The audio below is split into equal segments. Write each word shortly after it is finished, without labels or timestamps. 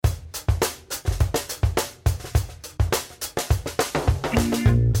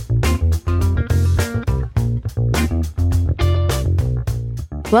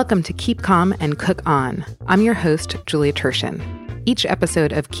Welcome to Keep Calm and Cook On. I'm your host, Julia Turshen. Each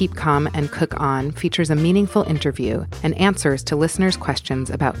episode of Keep Calm and Cook On features a meaningful interview and answers to listeners' questions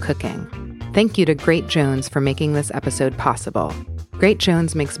about cooking. Thank you to Great Jones for making this episode possible. Great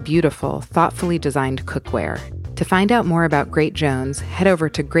Jones makes beautiful, thoughtfully designed cookware. To find out more about Great Jones, head over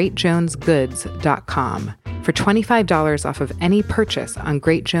to greatjonesgoods.com. For $25 off of any purchase on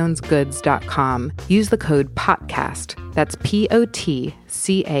greatjonesgoods.com, use the code PODCAST. That's POTCAST.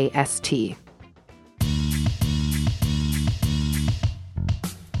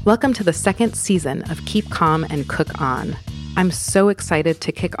 Welcome to the second season of Keep Calm and Cook On. I'm so excited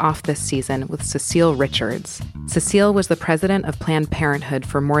to kick off this season with Cecile Richards. Cecile was the president of Planned Parenthood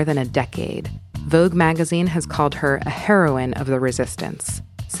for more than a decade. Vogue magazine has called her a heroine of the resistance.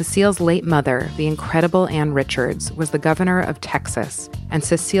 Cecile's late mother, the incredible Ann Richards, was the governor of Texas, and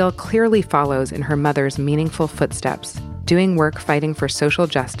Cecile clearly follows in her mother's meaningful footsteps, doing work fighting for social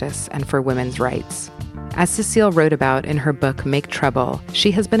justice and for women's rights. As Cecile wrote about in her book Make Trouble,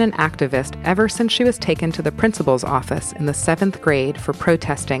 she has been an activist ever since she was taken to the principal's office in the 7th grade for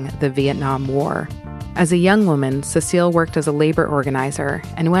protesting the Vietnam War. As a young woman, Cecile worked as a labor organizer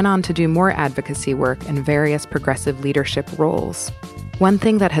and went on to do more advocacy work in various progressive leadership roles. One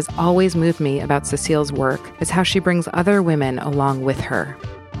thing that has always moved me about Cecile's work is how she brings other women along with her.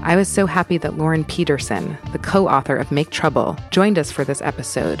 I was so happy that Lauren Peterson, the co-author of Make Trouble, joined us for this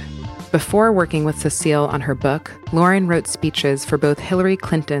episode. Before working with Cecile on her book, Lauren wrote speeches for both Hillary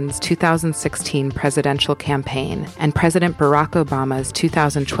Clinton's 2016 presidential campaign and President Barack Obama's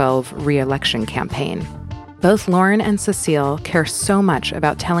 2012 re-election campaign. Both Lauren and Cecile care so much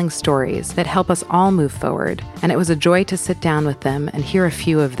about telling stories that help us all move forward, and it was a joy to sit down with them and hear a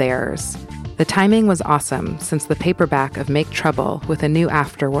few of theirs. The timing was awesome since the paperback of Make Trouble with a new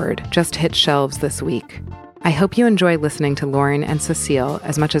afterword just hit shelves this week. I hope you enjoy listening to Lauren and Cecile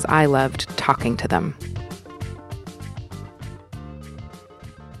as much as I loved talking to them.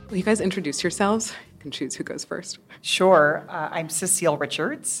 Will you guys introduce yourselves? You can choose who goes first. Sure. I'm Cecile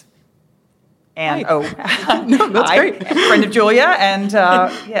Richards. And no, that's great. Friend of Julia, and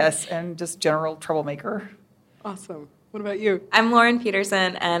yes, and just general troublemaker. Awesome. What about you? I'm Lauren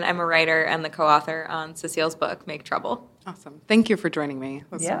Peterson, and I'm a writer and the co-author on Cecile's book, Make Trouble. Awesome. Thank you for joining me.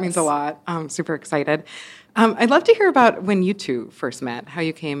 This Yes. means a lot. I'm super excited. I'd love to hear about when you two first met, how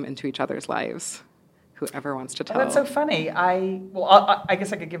you came into each other's lives. Whoever wants to tell. Oh, that's so funny. I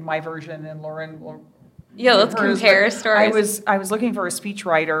guess I could give my version, and Lauren will. Yeah, let's compare stories. I was looking for a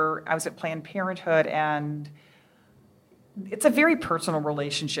speechwriter. I was at Planned Parenthood, and it's a very personal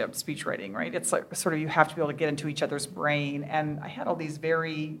relationship, speech writing, right? It's like sort of you have to be able to get into each other's brain. And I had all these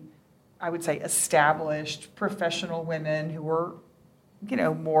very, I would say, established professional women who were,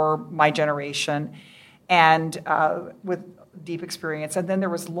 more my generation, and with deep experience. And then there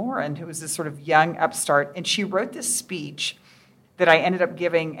was Lauren, who was this sort of young upstart, and she wrote this speech that I ended up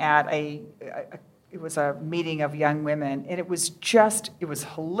giving at it was a meeting of young women, and it was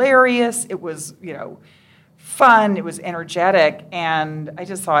hilarious. It was, fun. It was energetic, and I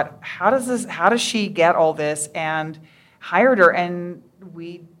just thought, how does she get all this? And hired her, and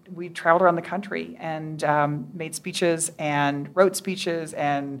we traveled around the country and made speeches and wrote speeches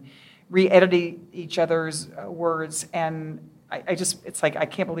and re-edited each other's words, and it's like I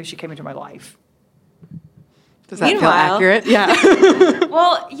can't believe she came into my life. Does that feel accurate? Yeah.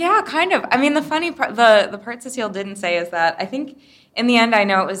 Well, yeah, kind of. I mean, the funny part, the part Cecile didn't say is that I think in the end,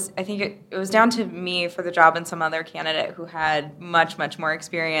 it was down to me for the job and some other candidate who had much, much more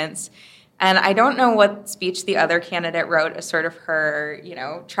experience. And I don't know what speech the other candidate wrote as sort of her,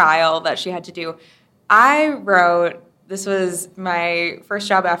 trial that she had to do. This was my first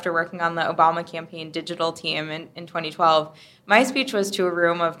job after working on the Obama campaign digital team in 2012. My speech was to a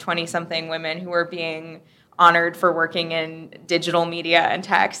room of 20-something women who were being honored for working in digital media and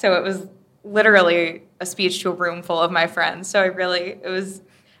tech. So it was literally a speech to a room full of my friends. So it was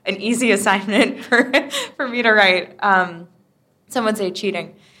an easy assignment for me to write. Some would say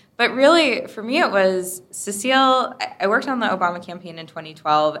cheating. But really, for me, it was Cecile. I worked on the Obama campaign in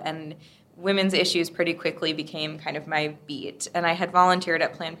 2012, and women's issues pretty quickly became kind of my beat. And I had volunteered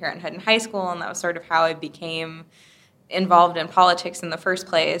at Planned Parenthood in high school, and that was sort of how I became involved in politics in the first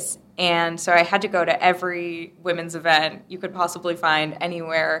place. And so I had to go to every women's event you could possibly find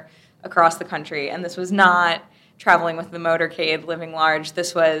anywhere across the country. And this was not traveling with the motorcade, living large.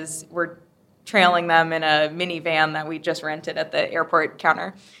 This was, we're trailing them in a minivan that we just rented at the airport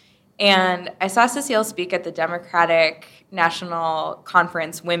counter. And I saw Cecile speak at the Democratic National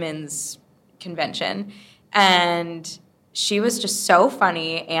Conference Women's Convention. And she was just so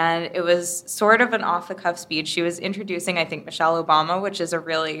funny, and it was sort of an off-the-cuff speech. She was introducing, I think, Michelle Obama, which is a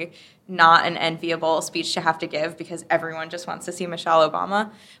really not an enviable speech to have to give because everyone just wants to see Michelle Obama.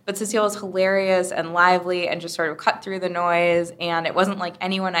 But Cecile was hilarious and lively and just sort of cut through the noise, and it wasn't like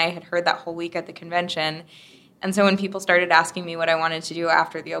anyone I had heard that whole week at the convention. And so when people started asking me what I wanted to do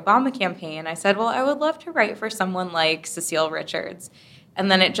after the Obama campaign, I said, well, I would love to write for someone like Cecile Richards. And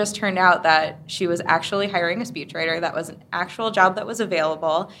then it just turned out that she was actually hiring a speechwriter. That was an actual job that was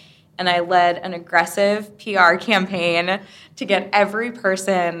available. And I led an aggressive PR campaign to get every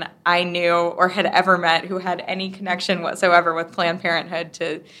person I knew or had ever met who had any connection whatsoever with Planned Parenthood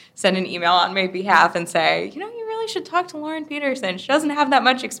to send an email on my behalf and say, you really should talk to Lauren Peterson. She doesn't have that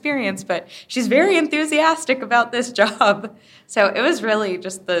much experience, but she's very enthusiastic about this job. So it was really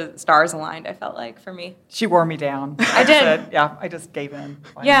just the stars aligned, I felt like, for me. She wore me down. I did. I just gave in.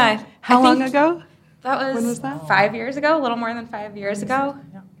 Finally. Yeah. How long ago? That When was that? 5 years ago, a little more than 5 years ago.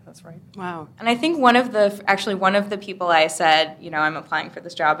 Yeah, that's right. Wow. And I think one of the people I said, I'm applying for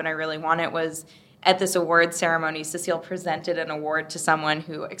this job and I really want it was at this award ceremony, Cecile presented an award to someone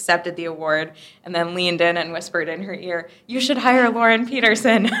who accepted the award and then leaned in and whispered in her ear, "You should hire Lauren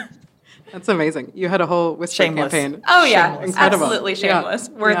Peterson." That's amazing. You had a whole whisper campaign. Oh, yeah. Shameless. Absolutely shameless.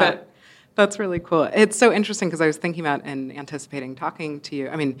 Yeah. Worth it. That's really cool. It's so interesting because I was thinking about and anticipating talking to you.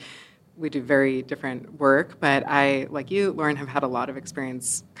 I mean, we do very different work, but I, like you, Lauren, have had a lot of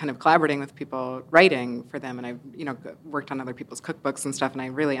experience kind of collaborating with people, writing for them, and I've, worked on other people's cookbooks and stuff, and I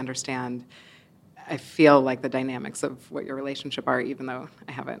really understand, I feel like the dynamics of what your relationship are, even though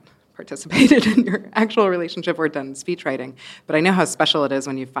I haven't participated in your actual relationship or done speech writing. But I know how special it is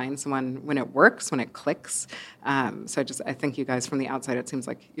when you find someone, when it works, when it clicks. So I think you guys from the outside, it seems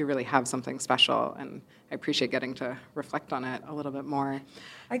like you really have something special, and I appreciate getting to reflect on it a little bit more.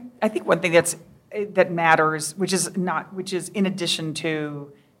 I think one thing that matters, which is in addition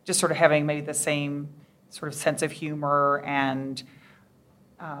to just sort of having maybe the same sort of sense of humor and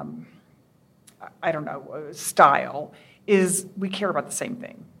style, is we care about the same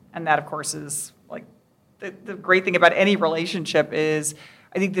thing. And that, of course, is like the great thing about any relationship is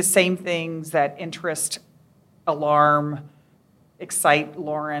I think the same things that interest, alarm, excite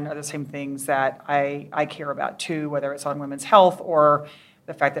Lauren are the same things that I care about too, whether it's on women's health or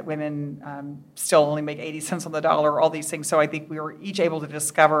the fact that women still only make 80 cents on the dollar, all these things. So I think we were each able to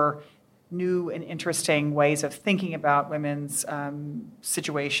discover new and interesting ways of thinking about women's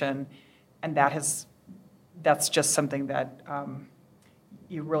situation, and that's just something that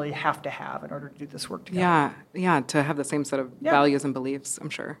you really have to have in order to do this work together. Yeah, to have the same set of values and beliefs, I'm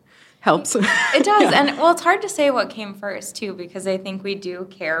sure, helps. It does, and it's hard to say what came first, too, because I think we do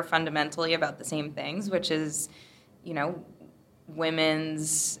care fundamentally about the same things, which is,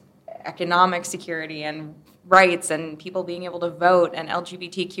 women's economic security and rights and people being able to vote and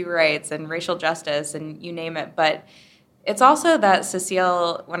LGBTQ rights and racial justice and you name it. But it's also that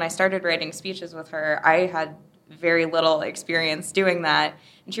Cecile, when I started writing speeches with her, I had very little experience doing that.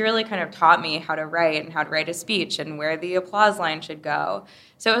 And she really kind of taught me how to write and how to write a speech and where the applause line should go.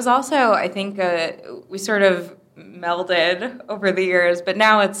 So it was also, I think, we sort of melded over the years. But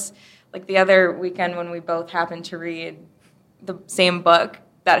now it's like the other weekend when we both happened to read the same book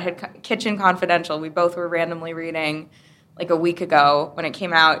that had Kitchen Confidential. We both were randomly reading like a week ago when it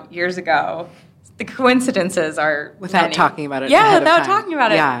came out years ago. The coincidences are without many. talking about it. Yeah, without talking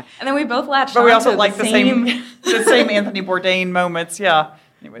about it. Yeah, and then we both latched. But on we also to like the same Anthony Bourdain moments. Yeah.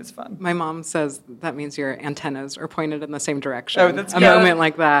 Anyway, it's fun. My mom says that means your antennas are pointed in the same direction. Oh, that's a moment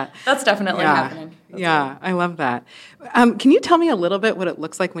like that. That's definitely happening. I love that. Can you tell me a little bit what it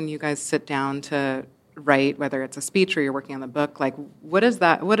looks like when you guys sit down to write, whether it's a speech or you're working on the book? Like, what does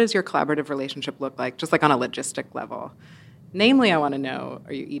your collaborative relationship look like, just like on a logistic level? Namely, I want to know,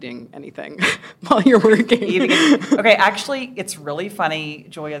 are you eating anything while you're working? Okay, actually, it's really funny,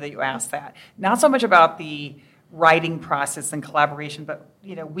 Julia, that you asked that. Not so much about the writing process and collaboration, but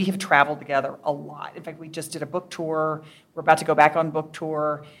we have traveled together a lot. In fact, we just did a book tour. We're about to go back on book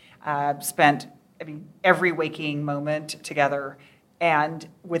tour. Spent every waking moment together, and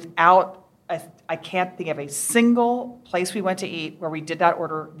I can't think of a single place we went to eat where we did not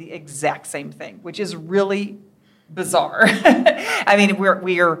order the exact same thing, which is really bizarre. I mean,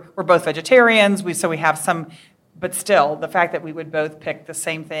 we're both vegetarians, so we have some, but still, the fact that we would both pick the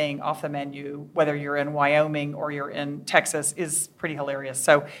same thing off the menu, whether you're in Wyoming or you're in Texas, is pretty hilarious.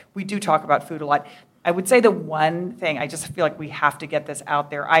 So we do talk about food a lot. I would say the one thing, I just feel like we have to get this out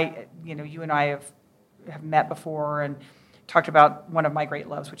there. You and I have met before and talked about one of my great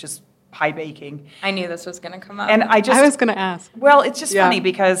loves, which is pie baking. I knew this was going to come up. And I was going to ask. Well, it's just funny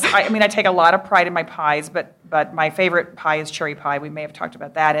because, I take a lot of pride in my pies, but my favorite pie is cherry pie. We may have talked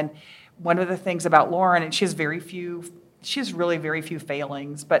about that. And one of the things about Lauren, and she has really very few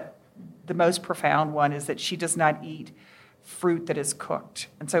failings, but the most profound one is that she does not eat fruit that is cooked.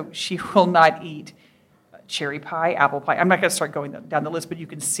 And so she will not eat cherry pie, apple pie. I'm not going to start going down the list, but you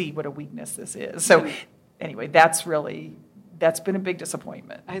can see what a weakness this is. So anyway, that's been a big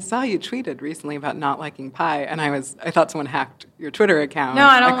disappointment. I saw you tweeted recently about not liking pie, and I thought someone hacked your Twitter account. No,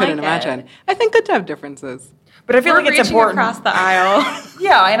 I don't couldn't like imagine. it. I think good to have differences. But I feel like it's important. Across the aisle.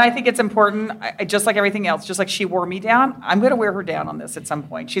 Yeah, and I think it's important. I just like everything else, just like she wore me down, I'm going to wear her down on this at some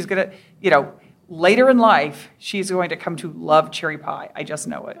point. She's going to, later in life, she's going to come to love cherry pie. I just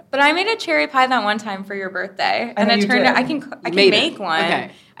know it. But I made a cherry pie that one time for your birthday, and it turned out I can make one.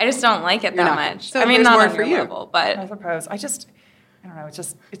 Okay. I just don't like it that much. So not on for your you. level, but I suppose I don't know.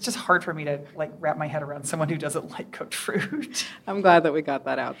 It's just hard for me to wrap my head around someone who doesn't like cooked fruit. I'm glad that we got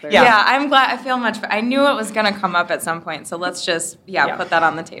that out there. Yeah, I'm glad. I feel much. I knew it was going to come up at some point, so let's just put that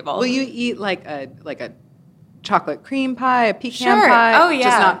on the table. Will you eat like a chocolate cream pie, a pecan sure. pie? Oh yeah,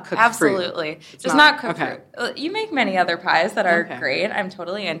 just not cooked absolutely. Fruit. Just not cooked fruit. You make many other pies that are great. I'm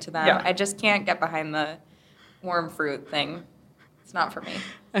totally into them. Yeah. I just can't get behind the warm fruit thing. It's not for me.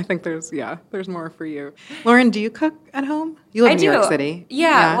 I think there's more for you. Lauren, do you cook at home? You live in New York City.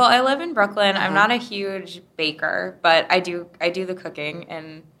 Yeah, well, I live in Brooklyn. I'm not a huge baker, but I do the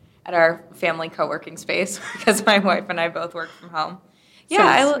cooking at our family co-working space because my wife and I both work from home.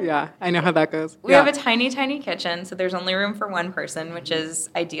 Yeah, I know how that goes. We have a tiny, tiny kitchen, so there's only room for one person, which is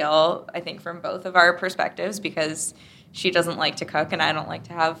ideal, I think, from both of our perspectives because she doesn't like to cook and I don't like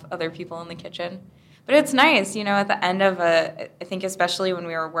to have other people in the kitchen. But it's nice, at the end of I think especially when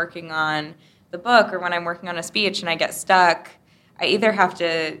we were working on the book or when I'm working on a speech and I get stuck, I either have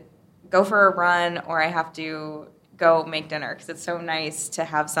to go for a run or I have to go make dinner because it's so nice to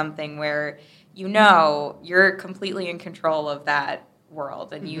have something where you're completely in control of that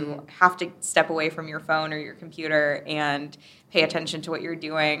world and you have to step away from your phone or your computer and pay attention to what you're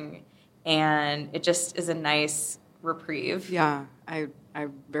doing, and it just is a nice reprieve. Yeah, I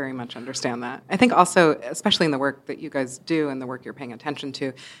very much understand that. I think also, especially in the work that you guys do and the work you're paying attention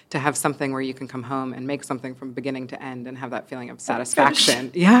to have something where you can come home and make something from beginning to end and have that feeling of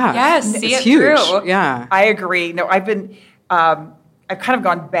satisfaction. Yeah. Yes, see it huge. Through. Yeah. I agree. No, I've kind of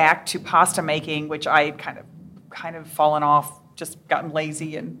gone back to pasta making, which I kind of fallen off, just gotten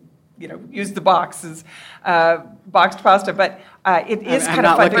lazy and used the boxed pasta, but it is kind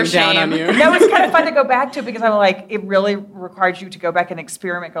of fun to down on you. No, it's kind of fun to go back to because I'm like, it really requires you to go back and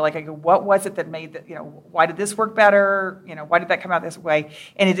experiment. Go what was it that made that? Why did this work better? Why did that come out this way?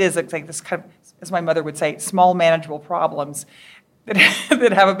 And it's like this kind of, as my mother would say, small manageable problems that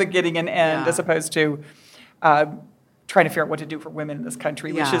have a beginning and end, as opposed to trying to figure out what to do for women in this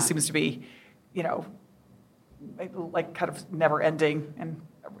country, which just seems to be, like kind of never ending and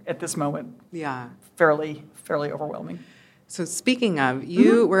at this moment, fairly overwhelming. So speaking of,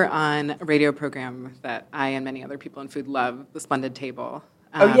 you were on a radio program that I and many other people in food love, The Splendid Table.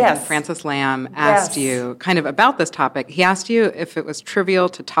 Yes. Francis Lamb asked you kind of about this topic. He asked you if it was trivial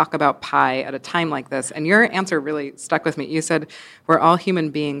to talk about pie at a time like this, and your answer really stuck with me. You said, we're all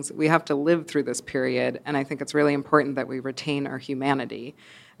human beings. We have to live through this period, and I think it's really important that we retain our humanity.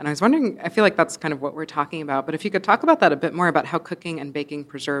 And I was wondering, I feel like that's kind of what we're talking about, but if you could talk about that a bit more, about how cooking and baking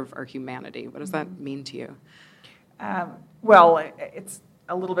preserve our humanity. What does that mean to you? Well, it's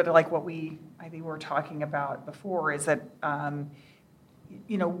a little bit like what I think we were talking about before, is that, I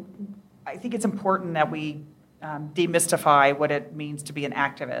think it's important that we demystify what it means to be an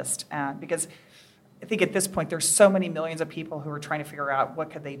activist, because I think at this point there's so many millions of people who are trying to figure out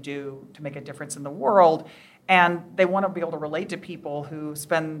what could they do to make a difference in the world. And they want to be able to relate to people who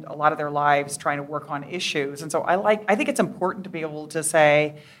spend a lot of their lives trying to work on issues. And so I think it's important to be able to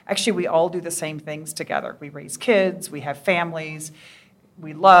say, actually, we all do the same things together. We raise kids, we have families,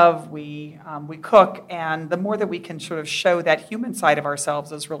 we love, we cook. And the more that we can sort of show that human side of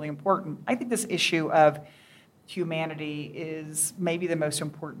ourselves is really important. I think this issue of humanity is maybe the most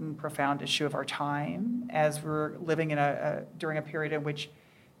important, profound issue of our time, as we're living in during a period in which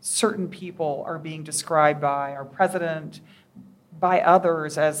certain people are being described by our president, by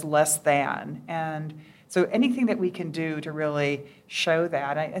others, as less than. And so anything that we can do to really show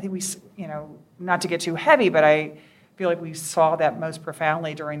that, I think we, not to get too heavy, but I feel like we saw that most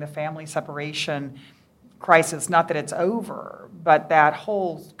profoundly during the family separation crisis. Not that it's over, but that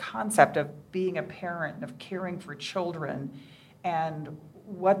whole concept of being a parent and of caring for children and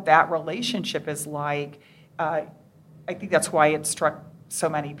what that relationship is like. I think that's why it struck so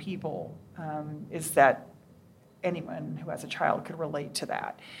many people is that anyone who has a child could relate to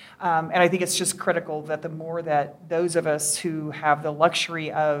that. And I think it's just critical that the more that those of us who have the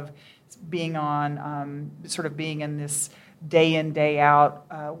luxury of being on, sort of being in this day in, day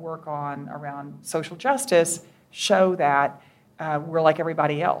out work on around social justice, show that we're like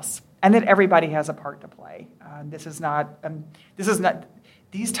everybody else, and that everybody has a part to play.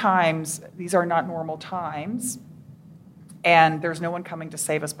 These times, these are not normal times, and there's no one coming to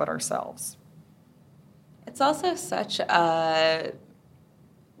save us but ourselves. It's also such a,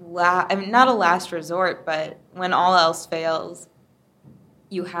 not a last resort, but when all else fails,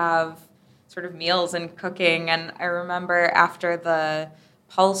 you have sort of meals and cooking. And I remember after the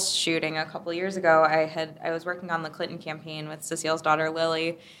Pulse shooting a couple years ago, I was working on the Clinton campaign with Cecile's daughter,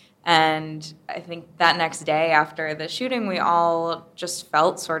 Lily. And I think that next day after the shooting, we all just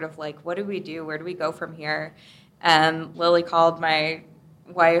felt sort of like, what do we do? Where do we go from here? And Lily called my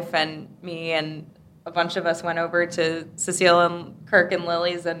wife and me, and a bunch of us went over to Cecile and Kirk and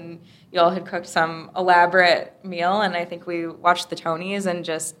Lily's, and you all had cooked some elaborate meal. And I think we watched the Tonys and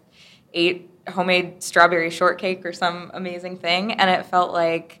just ate homemade strawberry shortcake or some amazing thing. And it felt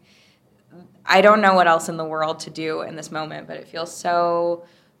like, I don't know what else in the world to do in this moment, but it feels so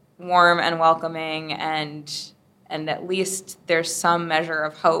warm and welcoming, and at least there's some measure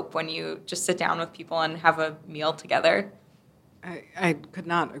of hope when you just sit down with people and have a meal together. I could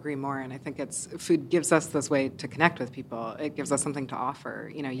not agree more, and I think food gives us this way to connect with people. It gives us something to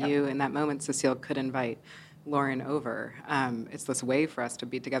offer. You know, Yep. You in that moment, Cecile, could invite Lauren over. It's this way for us to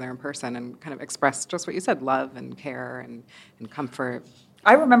be together in person and kind of express just what you said, love and care and comfort.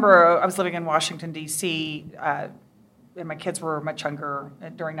 I remember I was living in Washington, D.C., and my kids were much younger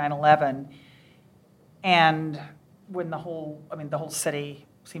during 9/11, and when the whole city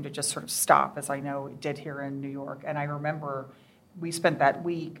seemed to just sort of stop, as I know it did here in New York. And I remember we spent that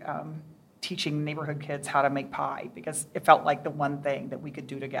week teaching neighborhood kids how to make pie, because it felt like the one thing that we could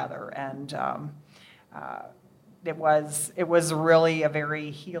do together. And it was really a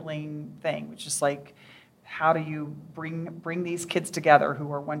very healing thing, which is like, how do you bring these kids together who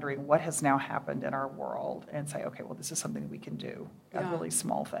are wondering what has now happened in our world, and say, okay, well, this is something that we can do, a really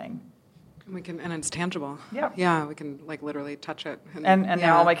small thing. And it's tangible. Yeah. Yeah, we can like literally touch it. And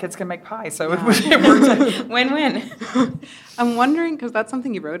now all my kids can make pie, so it worked. Win-win. I'm wondering, because that's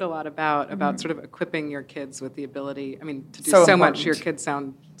something you wrote a lot about sort of equipping your kids with the ability, to do so much. Your kids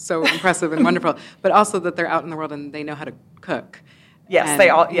sound so impressive and wonderful, but also that they're out in the world and they know how to cook. Yes, they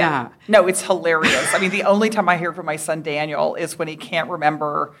all, yeah. No, it's hilarious. The only time I hear from my son Daniel is when he can't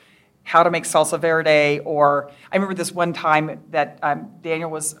remember how to make salsa verde, or I remember this one time that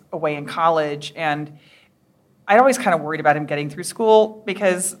Daniel was away in college, and I'd always kind of worried about him getting through school,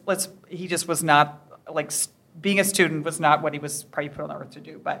 because he just was not, like, being a student was not what he was probably put on earth to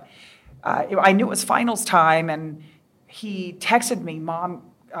do. But I knew it was finals time, and he texted me, "Mom,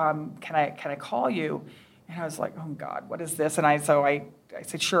 can I call you?" And I was like, oh, God, what is this? And I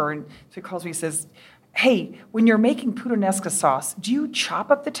said, sure. And so he calls me, he says, hey, when you're making puttanesca sauce, do you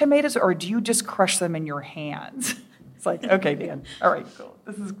chop up the tomatoes or do you just crush them in your hands? It's like, okay, Dan, all right, cool.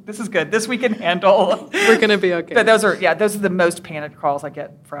 This is good. This we can handle. We're going to be okay. But those are the most panicked calls I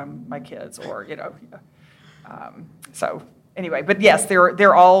get from my kids, or, so anyway, but yes,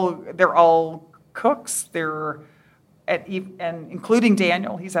 they're all cooks. And including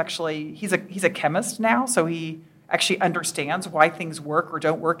Daniel, he's a chemist now, so he actually understands why things work or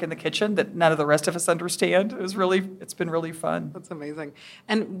don't work in the kitchen that none of the rest of us understand. It's been really fun. That's amazing.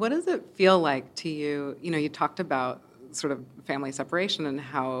 And what does it feel like to you? You talked about sort of family separation and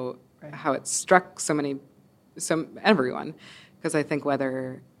how it struck everyone, because I think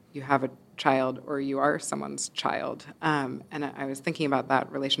whether you have a child or you are someone's child, and I was thinking about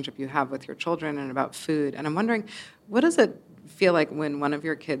that relationship you have with your children and about food, and I'm wondering, what does it feel like when one of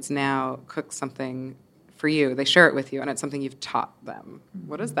your kids now cooks something for you, they share it with you, and it's something you've taught them?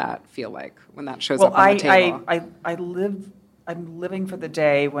 What does that feel like when that shows up on the table? I'm living for the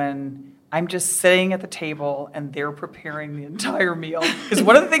day when I'm just sitting at the table and they're preparing the entire meal. Because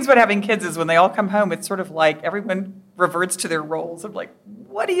one of the things about having kids is when they all come home, it's sort of like everyone reverts to their roles of like,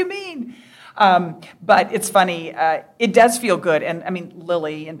 what do you mean? But it's funny. It does feel good. And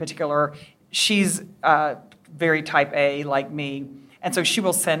Lily in particular, she's very type A like me. And so she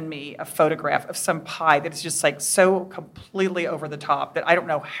will send me a photograph of some pie that is just like so completely over the top that I don't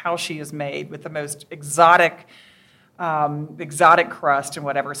know how she is made, with the most exotic exotic crust and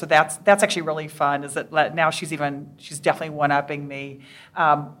whatever. So that's actually really fun. Is that now she's definitely one-upping me.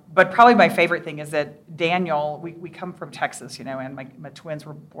 But probably my favorite thing is that Daniel, we come from Texas, and my twins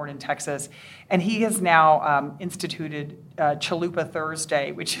were born in Texas, and he has now instituted Chalupa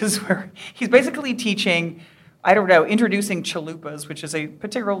Thursday, which is where he's basically teaching, introducing chalupas, which is a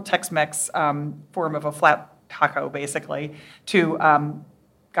particular Tex-Mex form of a flat taco, basically, to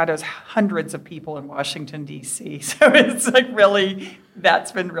God knows hundreds of people in Washington, D.C. So it's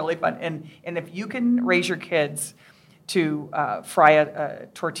that's been really fun. And if you can raise your kids to fry a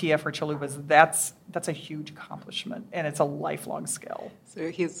tortilla for chalupas, that's a huge accomplishment, and it's a lifelong skill. So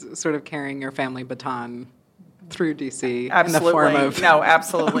he's sort of carrying your family baton through D.C. Absolutely. in the form of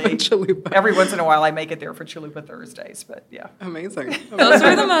absolutely. chalupa. Every once in a while I make it there for Chalupa Thursdays, but yeah. Amazing. Those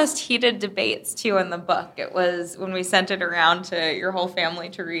were the most heated debates, too, in the book. It was when we sent it around to your whole family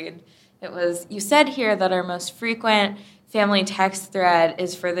to read. It was, you said here that our most frequent family text thread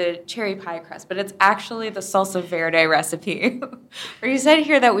is for the cherry pie crust, but it's actually the salsa verde recipe. Or you said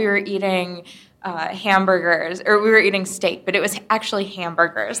here that we were eating hamburgers, or we were eating steak, but it was actually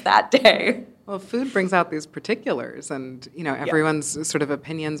hamburgers that day. Well, food brings out these particulars and, everyone's sort of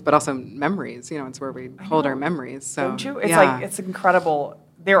opinions, but also memories. It's where we hold our memories. So, don't you? It's incredible.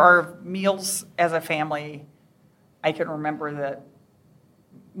 There are meals as a family I can remember that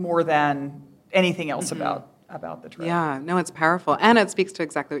more than anything else about the trip. Yeah, no, it's powerful. And it speaks to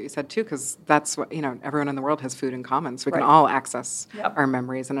exactly what you said, too, because that's what, everyone in the world has food in common. So we can all access our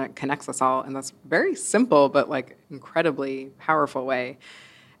memories, and it connects us all in this very simple but, incredibly powerful way.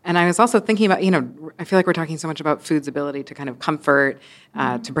 And I was also thinking about, I feel like we're talking so much about food's ability to kind of comfort,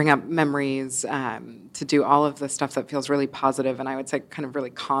 to bring up memories, to do all of the stuff that feels really positive and I would say kind of really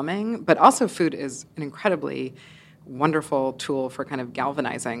calming. But also food is an incredibly wonderful tool for kind of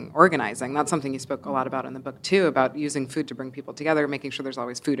galvanizing, organizing. That's something you spoke a lot about in the book, too, about using food to bring people together, making sure there's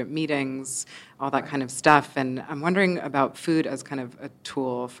always food at meetings, all that kind of stuff. And I'm wondering about food as kind of a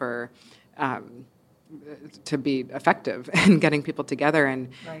tool for to be effective in getting people together. And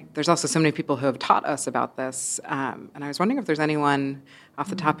there's also so many people who have taught us about this. And I was wondering if there's anyone off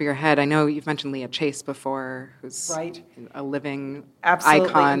the top of your head. I know you've mentioned Leah Chase before, who's a living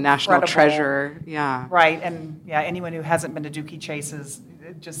icon, national treasure. Yeah. Right. And anyone who hasn't been to Dookie Chase's,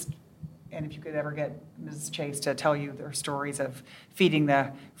 and if you could ever get Mrs. Chase to tell you their stories of feeding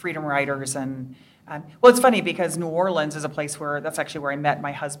the Freedom Riders well, it's funny because New Orleans is a place that's actually where I met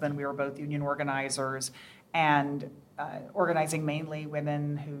my husband. We were both union organizers and organizing mainly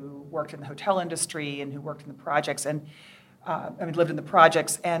women who worked in the hotel industry and who worked in the projects and lived in the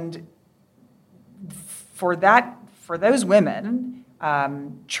projects. And for those women,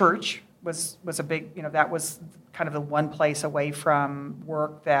 church was a big, that was kind of the one place away from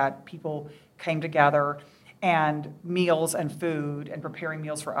work that people came together. And meals and food and preparing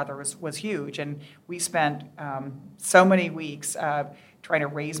meals for others was huge. And we spent so many weeks trying to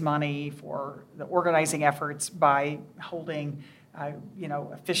raise money for the organizing efforts by holding, a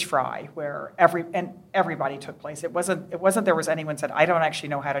fish fry where everybody took place. It wasn't there was anyone said, I don't actually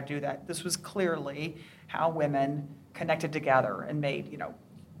know how to do that. This was clearly how women connected together and made,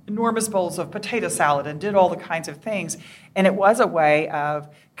 enormous bowls of potato salad and did all the kinds of things. And it was a way of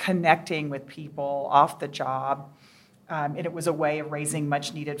connecting with people off the job. And it was a way of raising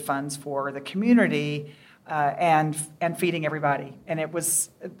much needed funds for the community and feeding everybody. And it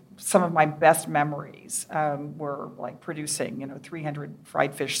was some of my best memories were producing, 300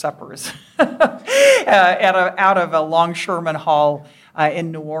 fried fish suppers out of a Longshoreman Hall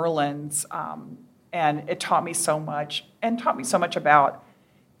in New Orleans. And it taught me so much about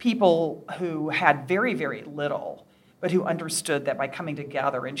people who had very, very little, but who understood that by coming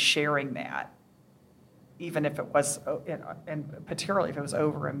together and sharing that, even if it was, and particularly if it was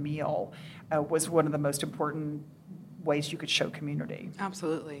over a meal, was one of the most important ways you could show community.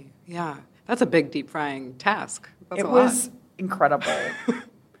 Absolutely, yeah. That's a big deep frying task. That's it was incredible.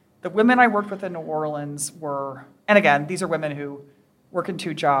 The women I worked with in New Orleans were, and again, these are women who work in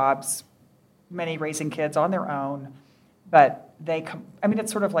 2 jobs, many raising kids on their own, but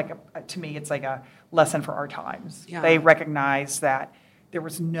it's sort of to me, it's like a lesson for our times. Yeah. They recognized that there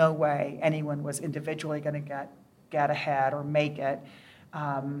was no way anyone was individually going to get ahead or make it.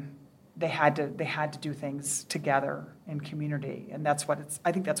 They had to do things together in community, and I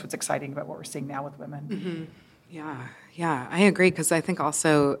think that's what's exciting about what we're seeing now with women. Mm-hmm. Yeah, I agree, because I think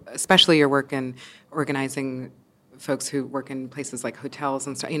also, especially your work in organizing folks who work in places like hotels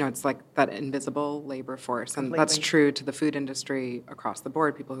and stuff. It's like that invisible labor force. And Completely. that's true to the food industry across the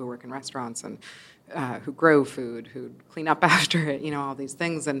board, people who work in restaurants and who grow food, who clean up after it, all these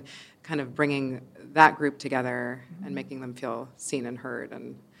things. And kind of bringing that group together and making them feel seen and heard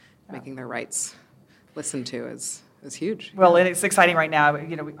and making their rights listened to is huge. Well, and it's exciting right now.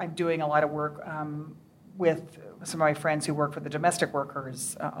 I'm doing a lot of work with some of my friends who work for the Domestic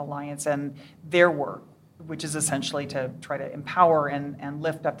Workers Alliance and their work, which is essentially to try to empower and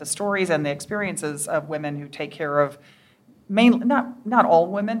lift up the stories and the experiences of women who take care of, mainly, not all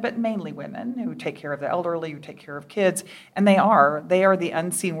women, but mainly women who take care of the elderly, who take care of kids. And they are the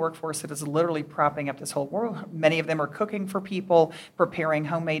unseen workforce that is literally propping up this whole world. Many of them are cooking for people, preparing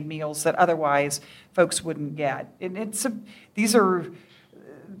homemade meals that otherwise folks wouldn't get. And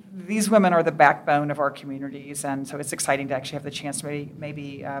these women are the backbone of our communities, and so it's exciting to actually have the chance to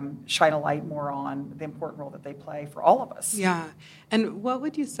maybe shine a light more on the important role that they play for all of us. Yeah. And what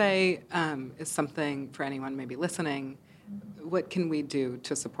would you say is something for anyone maybe listening, what can we do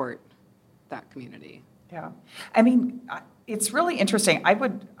to support that community? Yeah. I mean, it's really interesting. I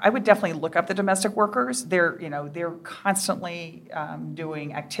would definitely look up the domestic workers. They're constantly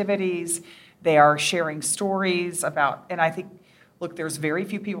doing activities. They are sharing stories about, and I think, look, there's very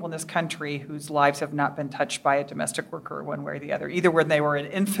few people in this country whose lives have not been touched by a domestic worker one way or the other, either when they were an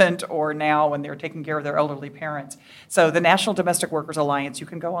infant or now when they're taking care of their elderly parents. So the National Domestic Workers Alliance, you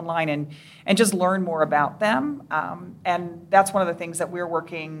can go online and just learn more about them. And that's one of the things that we're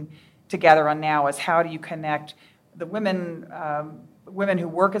working together on now is how do you connect the women who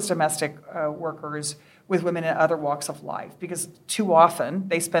work as domestic workers with women in other walks of life, because too often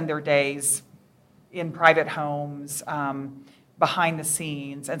they spend their days in private homes, behind the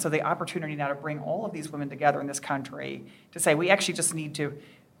scenes. And so the opportunity now to bring all of these women together in this country to say we actually just need to,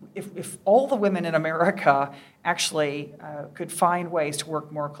 if all the women in America actually could find ways to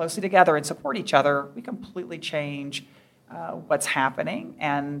work more closely together and support each other, we completely change what's happening.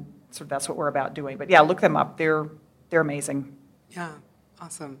 And so that's what we're about doing. But yeah, look them up. They're amazing. Yeah,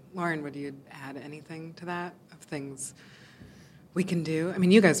 awesome. Lauren, would you add anything to that of things we can do? I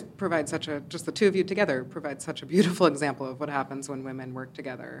mean, you guys provide just the two of you together provide such a beautiful example of what happens when women work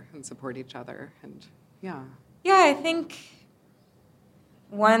together and support each other. And yeah. Yeah, I think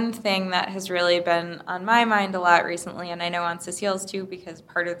one thing that has really been on my mind a lot recently, and I know on Cecile's too, because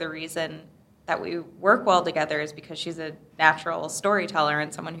part of the reason that we work well together is because she's a natural storyteller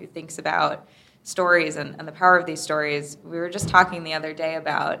and someone who thinks about stories and the power of these stories. We were just talking the other day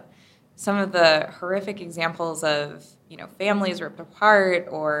about some of the horrific examples of, families ripped apart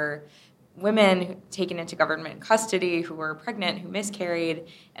or women taken into government custody who were pregnant, who miscarried.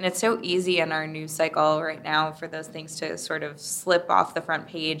 And it's so easy in our news cycle right now for those things to sort of slip off the front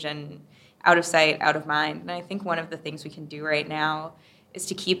page and out of sight, out of mind. And I think one of the things we can do right now is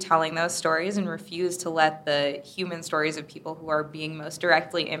to keep telling those stories and refuse to let the human stories of people who are being most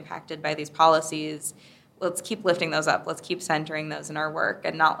directly impacted by these policies, let's keep lifting those up. Let's keep centering those in our work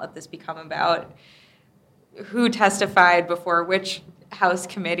and not let this become about who testified before which House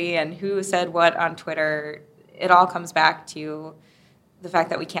committee and who said what on Twitter. It all comes back to the fact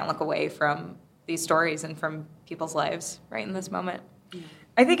that we can't look away from these stories and from people's lives right in this moment.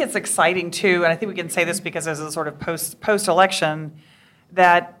 I think it's exciting, too, and I think we can say this because as a sort of post-election,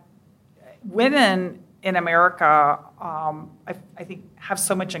 that women in America, I think, have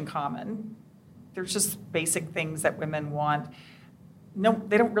so much in common. There's just basic things that women want. No,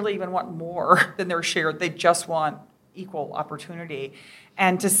 they don't really even want more than their share. They just want equal opportunity.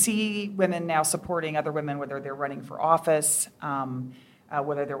 And to see women now supporting other women, whether they're running for office,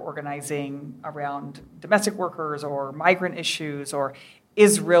 whether they're organizing around domestic workers or migrant issues,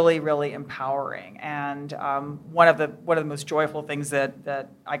 is really, really empowering. And one of the most joyful things that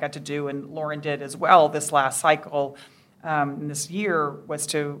I got to do, and Lauren did as well this last cycle, this year, was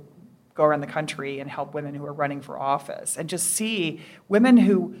to go around the country and help women who are running for office and just see women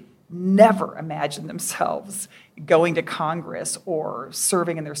who never imagined themselves going to Congress or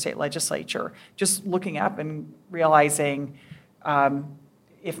serving in their state legislature, just looking up and realizing,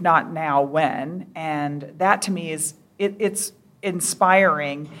 if not now, when. And that to me is, it's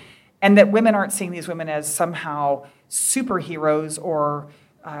inspiring, and that women aren't seeing these women as somehow superheroes or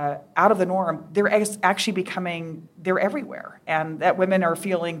out of the norm. They're actually they're everywhere, and that women are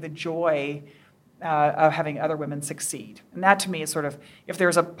feeling the joy of having other women succeed. And that to me is sort of, if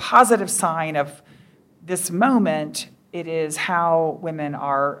there's a positive sign of this moment, it is how women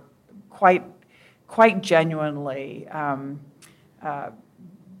are quite genuinely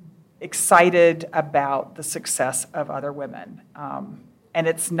excited about the success of other women. And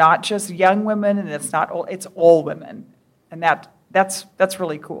it's not just young women, and it's not old, it's all women. And that's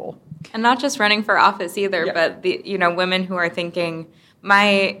really cool. And not just running for office either, Yeah. but women who are thinking.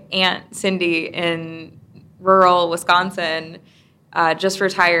 My Aunt Cindy in rural Wisconsin just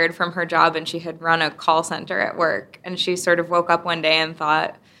retired from her job, and she had run a call center at work. And she sort of woke up one day and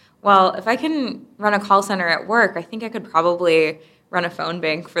thought, well, if I can run a call center at work, I think I could probably run a phone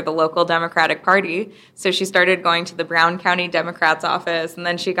bank for the local Democratic Party. So she started going to the Brown County Democrats office, and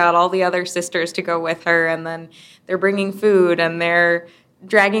then she got all the other sisters to go with her, and then they're bringing food, and they're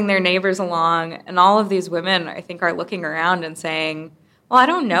dragging their neighbors along. And all of these women, I think, are looking around and saying, well, I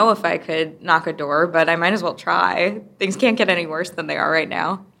don't know if I could knock a door, but I might as well try. Things can't get any worse than they are right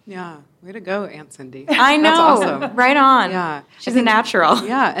now. Yeah. Way to go, Aunt Cindy. I know. That's awesome. Right on. Yeah. She's a natural.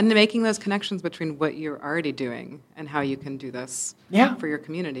 Yeah, and making those connections between what you're already doing and how you can do this for your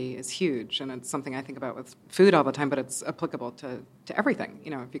community is huge. And it's something I think about with food all the time, but it's applicable to everything.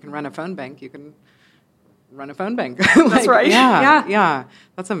 If you can run a phone bank, you can run a phone bank. That's right. Yeah.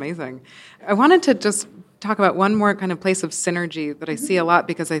 That's amazing. I wanted to just talk about one more kind of place of synergy that I see a lot,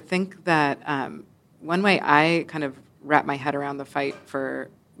 because I think that one way I kind of wrap my head around the fight for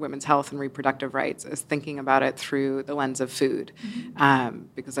women's health and reproductive rights is thinking about it through the lens of food,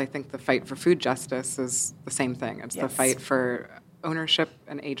 because I think the fight for food justice is the same thing. It's the fight for ownership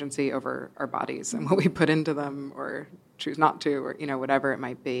and agency over our bodies and what we put into them or choose not to, or whatever it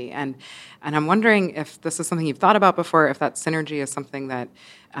might be. And I'm wondering if this is something you've thought about before, if that synergy is something that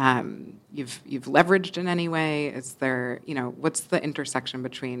you've leveraged in any way. Is there, what's the intersection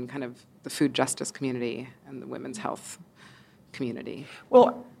between kind of the food justice community and the women's health community?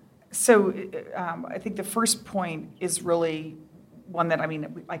 Well, so I think the first point is really one that,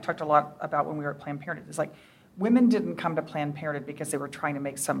 I talked a lot about when we were at Planned Parenthood. It's like, women didn't come to Planned Parenthood because they were trying to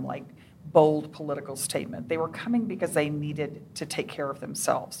make some bold political statement. They were coming because they needed to take care of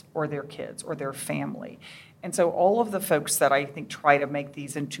themselves or their kids or their family. And so all of the folks that I think try to make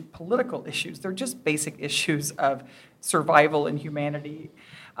these into political issues, they're just basic issues of survival and humanity.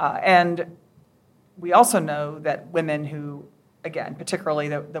 And we also know that women who, again, particularly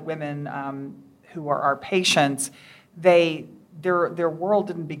the women who are our patients, their world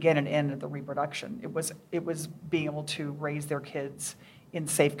didn't begin and end at the reproduction. It was being able to raise their kids in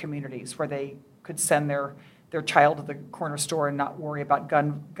safe communities where they could send their child to the corner store and not worry about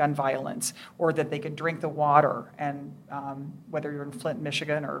gun violence, or that they could drink the water, and whether you're in Flint,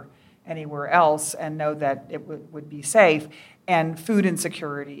 Michigan, or anywhere else, and know that it would be safe. And food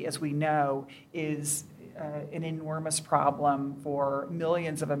insecurity, as we know, is an enormous problem for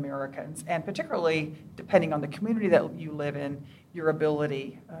millions of Americans, and particularly depending on the community that you live in, your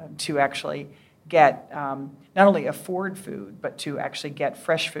ability to actually get not only afford food, but to actually get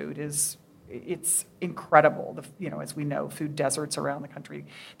fresh food it's incredible. As we know, food deserts around the country.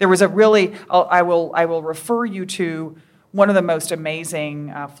 There was I will refer you to one of the most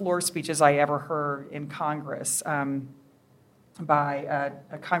amazing floor speeches I ever heard in Congress by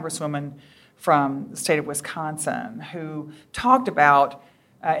a congresswoman from the state of Wisconsin, who talked about,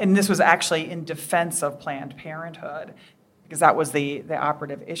 and this was actually in defense of Planned Parenthood, because that was the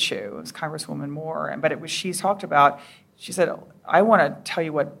operative issue. It was Congresswoman Moore, but she talked about, she said, I want to tell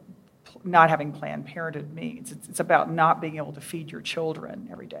you what not having Planned Parenthood means. It's about not being able to feed your children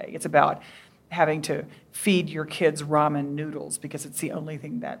every day. It's about having to feed your kids ramen noodles because it's the only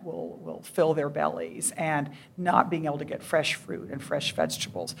thing that will fill their bellies, and not being able to get fresh fruit and fresh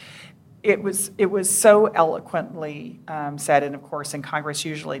vegetables. It was so eloquently said, and of course in Congress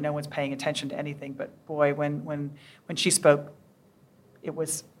usually no one's paying attention to anything, but boy, when she spoke, it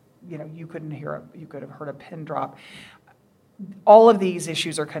was, you could have heard a pin drop. All of these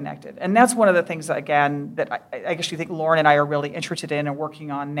issues are connected, and that's one of the things, again, that I guess you think Lauren and I are really interested in and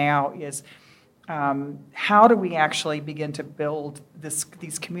working on now is how do we actually begin to build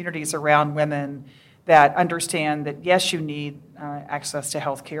these communities around women that understand that, yes, you need access to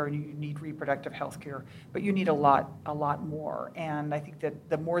health care and you need reproductive health care, but you need a lot more. And I think that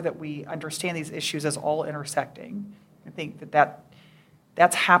the more that we understand these issues as all intersecting, I think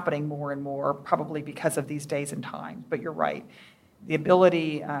that's happening more and more, probably because of these days and times. But you're right. The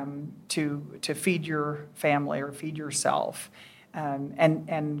ability to feed your family or feed yourself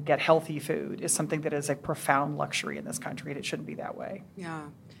and get healthy food is something that is a profound luxury in this country, and it shouldn't be that way. Yeah.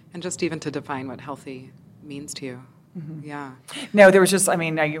 And just even to define what healthy means to you. Mm-hmm. Yeah. No, there was just,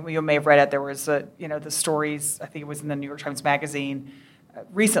 you may have read it. There was, the stories, I think it was in the New York Times Magazine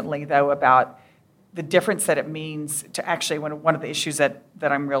recently, though, about the difference that it means to actually, one of the issues that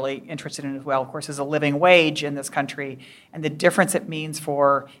I'm really interested in as well, of course, is a living wage in this country, and the difference it means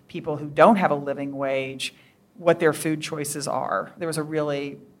for people who don't have a living wage what their food choices are. There was a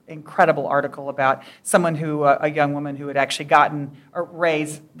really incredible article about someone who, a young woman who had actually gotten a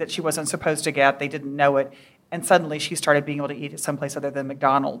raise that she wasn't supposed to get. They didn't know it. And suddenly she started being able to eat at someplace other than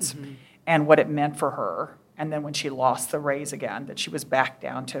McDonald's, and what it meant for her. And then when she lost the raise again, that she was back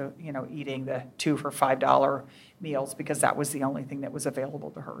down to, eating the 2 for $5 meals because that was the only thing that was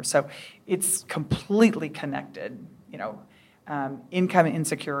available to her. So it's completely connected. Income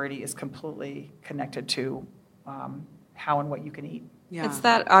insecurity is completely connected to how and what you can eat. Yeah. It's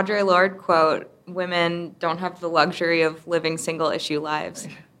that Audre Lorde quote, women don't have the luxury of living single-issue lives.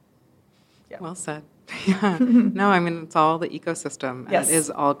 Yeah. Well said. Yeah. No, I mean, it's all the ecosystem, and Yes. It is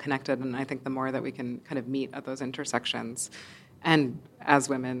all connected, and I think the more that we can kind of meet at those intersections and as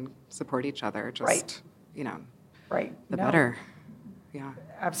women support each other, just, Right. the better. Yeah.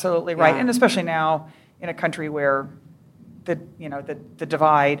 Absolutely right. And especially now in a country where the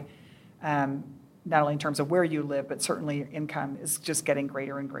divide, not only in terms of where you live, but certainly income is just getting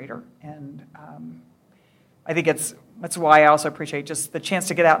greater and greater. And I think that's why I also appreciate just the chance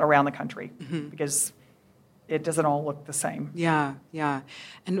to get out and around the country, because it doesn't all look the same. Yeah, yeah.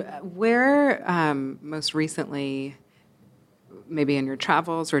 And where most recently, maybe in your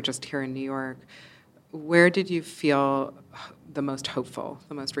travels or just here in New York, where did you feel the most hopeful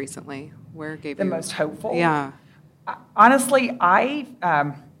the most recently? Where gave you... The most hopeful? Yeah. Honestly,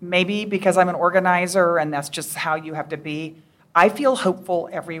 maybe because I'm an organizer and that's just how you have to be, I feel hopeful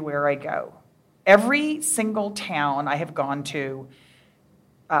everywhere I go. Every single town I have gone to,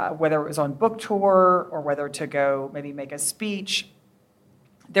 whether it was on book tour or whether to go maybe make a speech,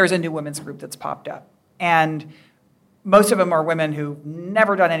 there's a new women's group that's popped up. And most of them are women who've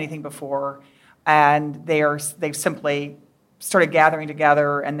never done anything before, and they've simply started gathering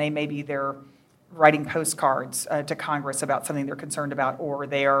together, and they're writing postcards to Congress about something they're concerned about, or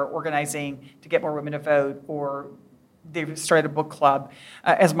they are organizing to get more women to vote, or they've started a book club.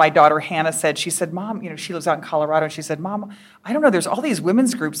 As my daughter Hannah said, she said, Mom, she lives out in Colorado, and she said, Mom, I don't know, there's all these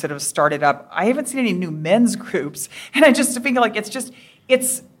women's groups that have started up. I haven't seen any new men's groups. And I just feel like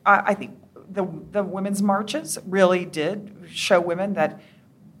I think the women's marches really did show women that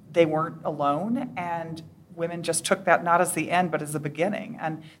they weren't alone, and women just took that not as the end, but as the beginning.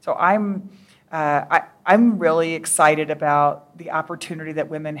 And so I'm really excited about the opportunity that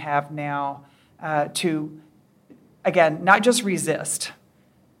women have now to, again, not just resist,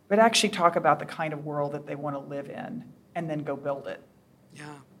 but actually talk about the kind of world that they want to live in and then go build it.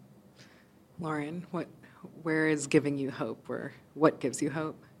 Yeah. Lauren, where is giving you hope, or what gives you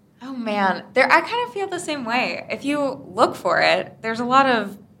hope? Oh, man. I kind of feel the same way. If you look for it, there's a lot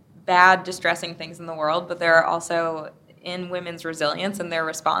of bad, distressing things in the world, but there are also in women's resilience and their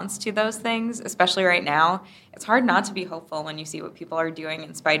response to those things, especially right now. It's hard not to be hopeful when you see what people are doing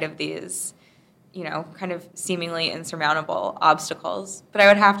in spite of these, kind of seemingly insurmountable obstacles. But I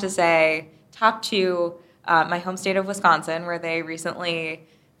would have to say, top two, my home state of Wisconsin, where they recently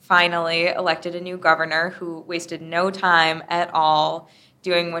finally elected a new governor who wasted no time at all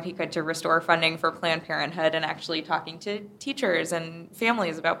doing what he could to restore funding for Planned Parenthood and actually talking to teachers and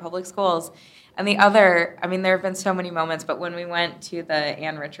families about public schools. And the other, there have been so many moments, but when we went to the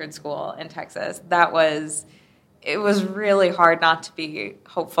Ann Richards School in Texas, it was really hard not to be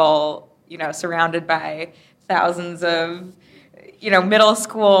hopeful, surrounded by thousands of, middle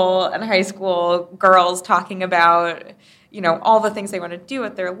school and high school girls talking about, all the things they want to do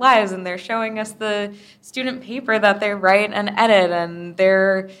with their lives, and they're showing us the student paper that they write and edit, and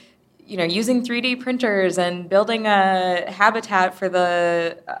they're, using 3D printers and building a habitat for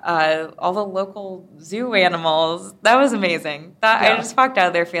all the local zoo animals. That was amazing. I just walked out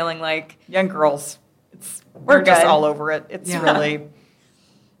of there feeling like young girls. We're just all over it. It's really.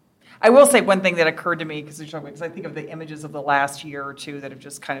 I will say one thing that occurred to me, because I think of the images of the last year or two that have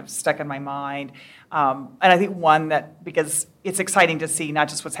just kind of stuck in my mind. And I think one that, because it's exciting to see not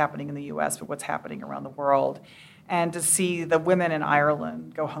just what's happening in the U.S., but what's happening around the world. And to see the women in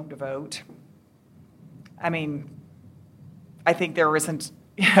Ireland go home to vote. I think there isn't,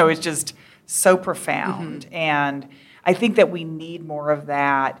 it's just so profound. Mm-hmm. And I think that we need more of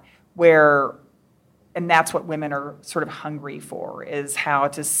that and that's what women are sort of hungry for, is how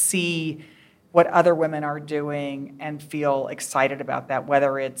to see what other women are doing and feel excited about that,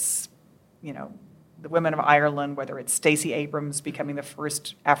 whether it's, the women of Ireland, whether it's Stacey Abrams becoming the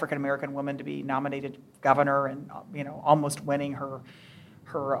first African-American woman to be nominated governor and, almost winning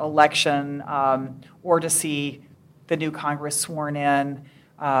her election, or to see the new Congress sworn in,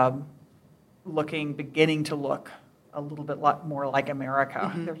 beginning to look a little bit more like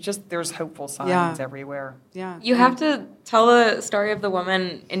America. There's hopeful signs everywhere. Yeah. You have to tell the story of the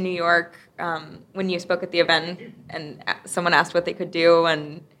woman in New York when you spoke at the event and someone asked what they could do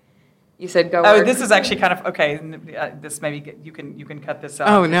and you said go work. This is actually kind of, okay, this maybe, you can cut this out.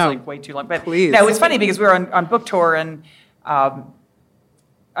 Oh, no. It's like way too long. But please. No, it's funny because we were on book tour and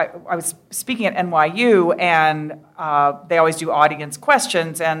I was speaking at NYU and they always do audience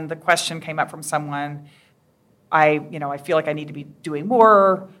questions and the question came up from someone, I feel like I need to be doing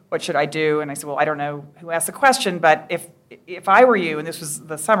more. What should I do? And I said, well, I don't know who asked the question, but if I were you, and this was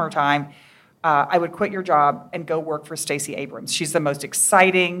the summertime, I would quit your job and go work for Stacey Abrams. She's the most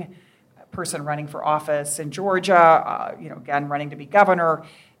exciting person running for office in Georgia, again, running to be governor.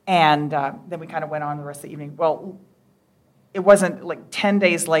 And then we kind of went on the rest of the evening. Well, it wasn't like 10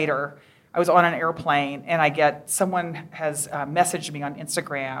 days later, I was on an airplane and someone has messaged me on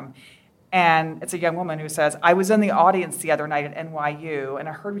Instagram. And it's a young woman who says, I was in the audience the other night at NYU and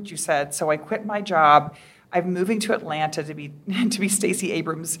I heard what you said, so I quit my job. I'm moving to Atlanta to be Stacey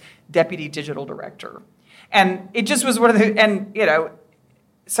Abrams' deputy digital director. And it just was one of the,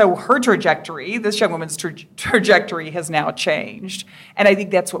 so her trajectory, this young woman's trajectory has now changed. And I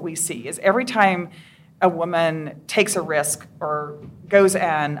think that's what we see, is every time a woman takes a risk or goes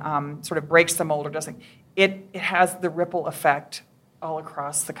and sort of breaks the mold or doesn't, it has the ripple effect all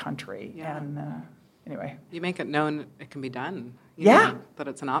across the country. Yeah. And anyway. You make it known it can be done. That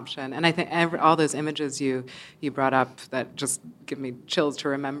it's an option. And I think all those images you brought up that just give me chills to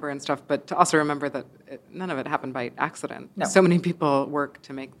remember and stuff, but to also remember that none of it happened by accident. No. So many people work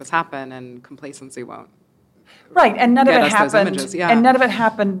to make this happen and complacency won't. Right, and none of Get it us those happened. images, yeah. And none of it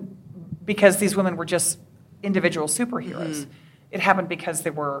happened because these women were just individual superheroes. Mm-hmm. It happened because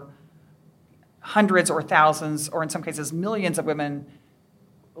there were hundreds or thousands, or in some cases millions of women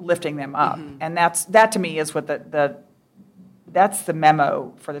lifting them up. Mm-hmm. And that to me is what that's the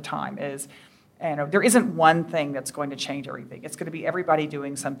memo for the time is, there isn't one thing that's going to change everything. It's going to be everybody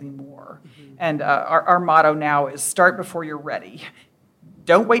doing something more. Mm-hmm. And our motto now is start before you're ready.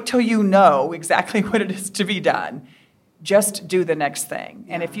 Don't wait till you know exactly what it is to be done. Just do the next thing.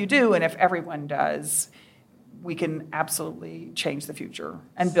 Yeah. And if you do, and if everyone does, we can absolutely change the future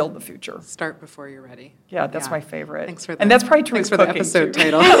and build the future. Start before you're ready. Yeah, that's my favorite. Thanks for that. And that's probably true. Thanks for the episode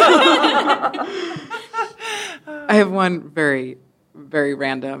title. I have one very, very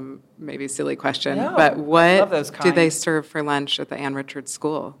random, maybe silly question. No, but I love what those do they kinds. serve for lunch at the Ann Richards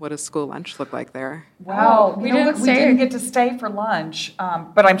School? What does school lunch look like there? Wow, we we didn't didn't get to stay for lunch,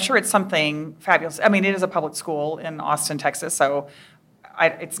 but I'm sure it's something fabulous. I mean, it is a public school in Austin, Texas, so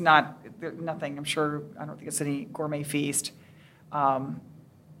it's nothing. I'm sure, I don't think it's any gourmet feast,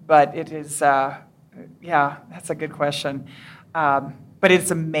 but it is. That's a good question, but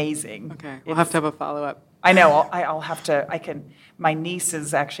it's amazing. Okay, we'll have to have a follow-up. I know. I'll have to. My niece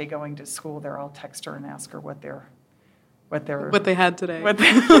is actually going to school there. I'll text her and ask her what they had today.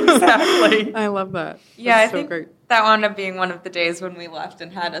 Exactly. I love that. Yeah, That's I think great. that wound up being one of the days when we left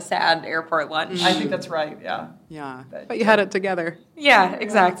and had a sad airport lunch. I think that's right. Yeah. Yeah, but you had it together. Yeah,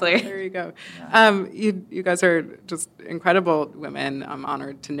 exactly. There you go. You guys are just incredible women. I'm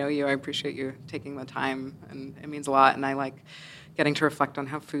honored to know you. I appreciate you taking the time, and it means a lot. And I like getting to reflect on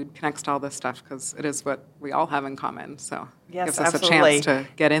how food connects to all this stuff because it is what we all have in common. So it Yes, gives us absolutely. a chance to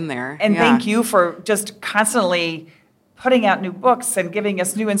get in there. And Yeah. thank you for just constantly putting out new books and giving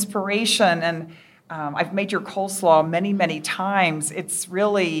us new inspiration. And I've made your coleslaw many, many times. It's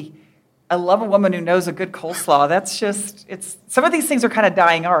really, I love a woman who knows a good coleslaw. That's just, some of these things are kind of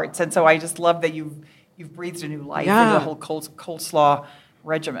dying arts. And so I just love that you've breathed a new life into the whole coleslaw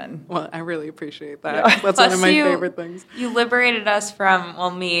regimen. Well, I really appreciate that. Yeah. That's one Plus of my favorite things. You liberated us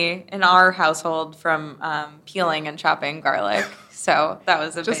from, me in our household, from peeling and chopping garlic. So that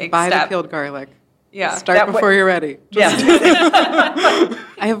was a Just big buy step. the peeled garlic. Yeah. Start before you're ready. Yeah.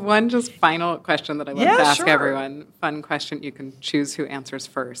 I have one just final question that I love to ask sure. everyone. Fun question. You can choose who answers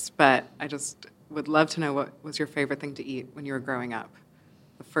first. But I just would love to know what was your favorite thing to eat when you were growing up?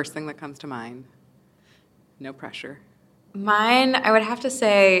 The first thing that comes to mind. No pressure. Mine, I would have to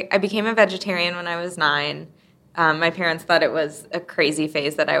say, I became a vegetarian when I was 9. My parents thought it was a crazy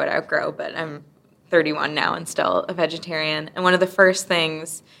phase that I would outgrow, but I'm 31 now and still a vegetarian. And one of the first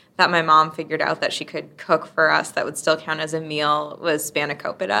things that my mom figured out that she could cook for us that would still count as a meal was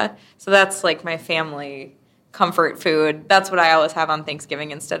spanakopita. So that's like my family comfort food. That's what I always have on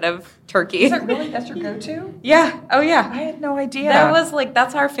Thanksgiving instead of turkey. Is that really, that's your go-to? Yeah. Oh, yeah. I had no idea. That was like,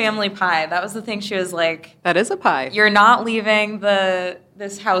 that's our family pie. That was the thing she was like, That is a pie. you're not leaving the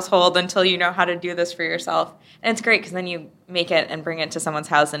this household until you know how to do this for yourself. And it's great because then you make it and bring it to someone's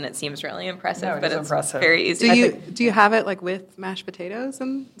house and it seems really impressive. No, but it's it's impressive. very easy. Do you have it like with mashed potatoes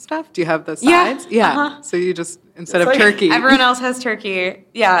and stuff? Do you have the sides? Yeah. Uh-huh. So you just, instead of turkey. Everyone else has turkey.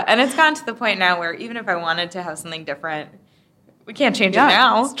 Yeah. And it's gotten to the point now where even if I wanted to have something different, we can't change it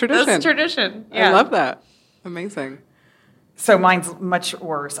now. It's tradition. It's tradition. Yeah. I love that. Amazing. So mine's much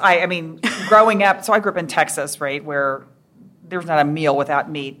worse. I mean, growing up, so I grew up in Texas, right, where there's not a meal without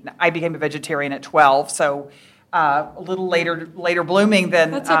meat. I became a vegetarian at 12, so a little later blooming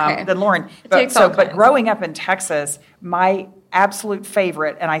than Lauren. But growing up in Texas, my absolute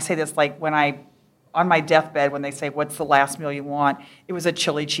favorite, and I say this like on my deathbed when they say, "What's the last meal you want?" It was a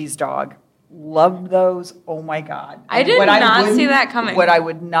chili cheese dog. Loved those. Oh my God! I did not see that coming. What I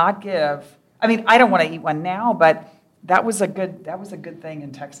would not give. I mean, I don't want to eat one now, but that was a good thing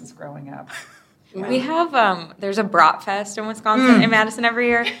in Texas growing up. We have there's a brat fest in Wisconsin in Madison every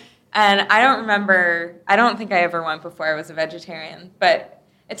year, and I don't think I ever went before I was a vegetarian, but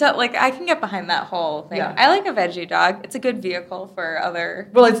it's like I can get behind that whole thing. Yeah. I like a veggie dog. It's a good vehicle for other.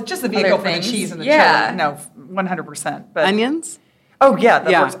 Well, it's just the vehicle for the things. cheese and the Yeah. chili. No, 100%. But Onions? oh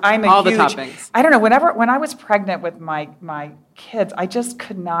yeah, I'm a all huge, the toppings. I don't know. When I was pregnant with my kids, I just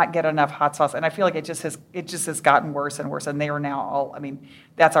could not get enough hot sauce, and I feel like it just has gotten worse and worse. And they are now all. I mean,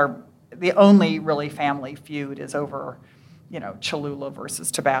 that's the only really family feud is over, Cholula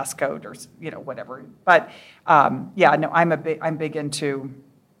versus Tabasco or whatever. But I'm big into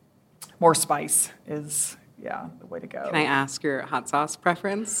more spice is the way to go. Can I ask your hot sauce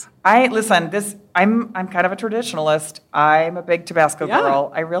preference? I'm kind of a traditionalist. I'm a big Tabasco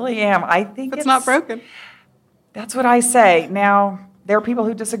girl. I really am. I think it's not broken. That's what I say. Now, there are people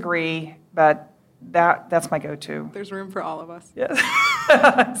who disagree, but that's my go-to. There's room for all of us. Yes.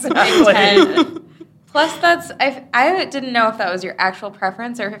 Exactly. Plus, I didn't know if that was your actual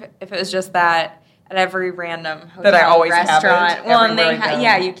preference or if it was just that at every random hotel that I always restaurant. Have it. Well,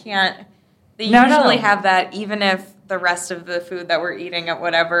 and you can't. They usually have that even if the rest of the food that we're eating at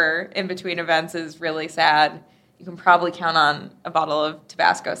whatever in between events is really sad. You can probably count on a bottle of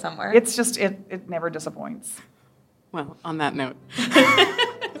Tabasco somewhere. It's just it never disappoints. Well, on that note,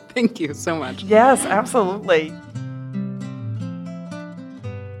 thank you so much. Yes, absolutely.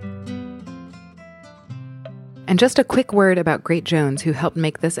 And just a quick word about Great Jones, who helped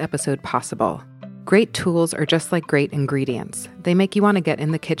make this episode possible. Great tools are just like great ingredients. They make you want to get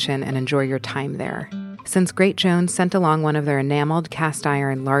in the kitchen and enjoy your time there. Since Great Jones sent along one of their enameled cast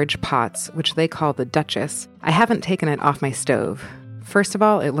iron large pots, which they call the Duchess, I haven't taken it off my stove. First of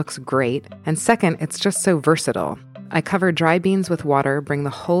all, it looks great, and second, it's just so versatile. I cover dry beans with water, bring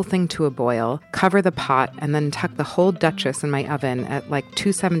the whole thing to a boil, cover the pot, and then tuck the whole Duchess in my oven at like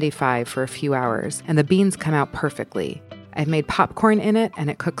 275 for a few hours, and the beans come out perfectly. I've made popcorn in it, and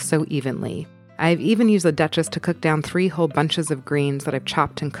it cooks so evenly. I've even used the Duchess to cook down 3 whole bunches of greens that I've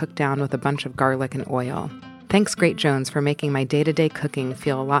chopped and cooked down with a bunch of garlic and oil. Thanks, Great Jones, for making my day-to-day cooking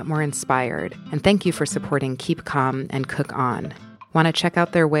feel a lot more inspired, and thank you for supporting Keep Calm and Cook On. Want to check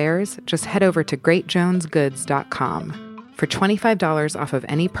out their wares? Just head over to greatjonesgoods.com. For $25 off of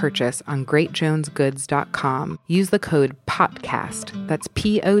any purchase on greatjonesgoods.com, use the code POTCAST. That's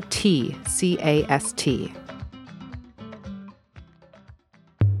POTCAST.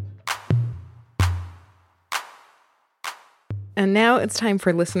 And now it's time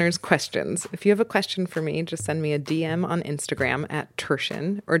for listeners' questions. If you have a question for me, just send me a DM on Instagram at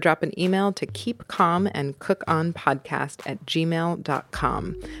Tertian or drop an email to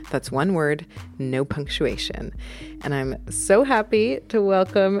keepcalmandcookonpodcast@gmail.com. That's one word, no punctuation. And I'm so happy to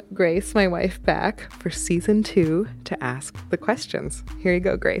welcome Grace, my wife, back for season 2 to ask the questions. Here you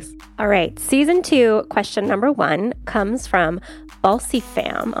go, Grace. All right. Season 2, question number 1 comes from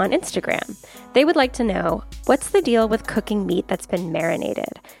Balsyfam on Instagram. They would like to know, what's the deal with cooking meat that's been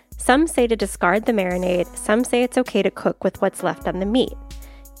marinated? Some say to discard the marinade, some say it's okay to cook with what's left on the meat.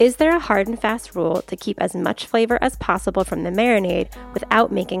 Is there a hard and fast rule to keep as much flavor as possible from the marinade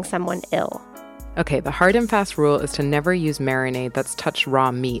without making someone ill? Okay, the hard and fast rule is to never use marinade that's touched raw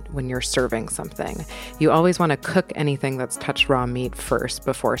meat when you're serving something. You always want to cook anything that's touched raw meat first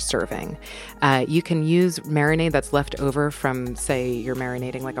before serving. You can use marinade that's left over from, say, you're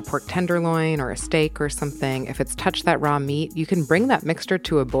marinating like a pork tenderloin or a steak or something. If it's touched that raw meat, you can bring that mixture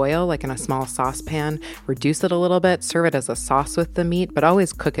to a boil, like in a small saucepan, reduce it a little bit, serve it as a sauce with the meat, but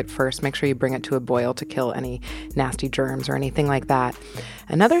always cook it first. Make sure you bring it to a boil to kill any nasty germs or anything like that.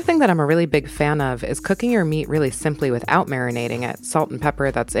 Another thing that I'm a really big fan fan of is cooking your meat really simply without marinating it. Salt and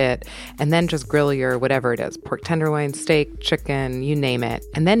pepper, that's it. And then just grill your whatever it is, pork tenderloin, steak, chicken, you name it.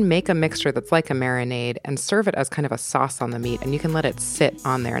 And then make a mixture that's like a marinade and serve it as kind of a sauce on the meat. And you can let it sit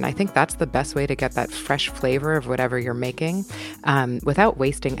on there. And I think that's the best way to get that fresh flavor of whatever you're making without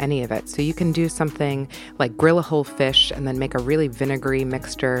wasting any of it. So you can do something like grill a whole fish and then make a really vinegary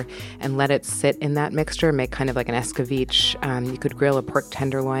mixture and let it sit in that mixture, make kind of like an escovitch. You could grill a pork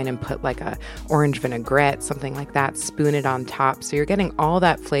tenderloin and put like a orange vinaigrette, something like that, spoon it on top. So you're getting all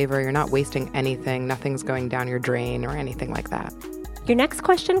that flavor. You're not wasting anything. Nothing's going down your drain or anything like that. Your next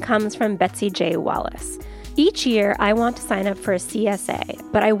question comes from Betsy J. Wallace. Each year, I want to sign up for a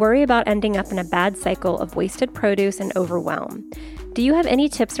CSA, but I worry about ending up in a bad cycle of wasted produce and overwhelm. Do you have any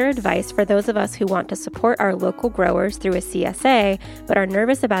tips or advice for those of us who want to support our local growers through a CSA, but are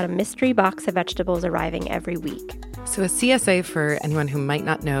nervous about a mystery box of vegetables arriving every week? So a CSA, for anyone who might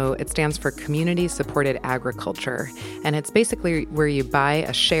not know, it stands for Community Supported Agriculture. And it's basically where you buy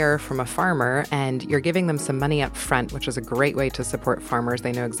a share from a farmer and you're giving them some money up front, which is a great way to support farmers.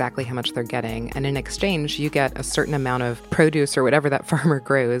 They know exactly how much they're getting. And in exchange, you get a certain amount of produce or whatever that farmer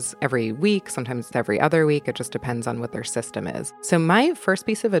grows every week. Sometimes it's every other week. It just depends on what their system is. So my first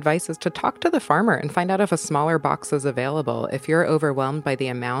piece of advice is to talk to the farmer and find out if a smaller box is available. If you're overwhelmed by the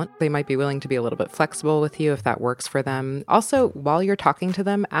amount, they might be willing to be a little bit flexible with you if that works for them. Also, while you're talking to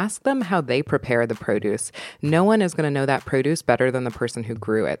them, ask them how they prepare the produce. No one is going to know that produce better than the person who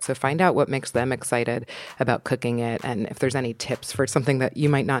grew it. So find out what makes them excited about cooking it and if there's any tips for something that you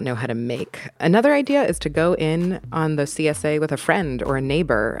might not know how to make. Another idea is to go in on the CSA with a friend or a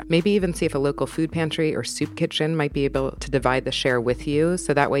neighbor. Maybe even see if a local food pantry or soup kitchen might be able to divide the share with you.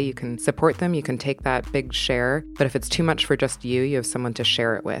 So that way you can support them. You can take that big share. But if it's too much for just you, you have someone to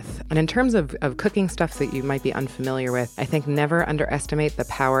share it with. And in terms of cooking stuff that you might be unfamiliar with, I think never underestimate the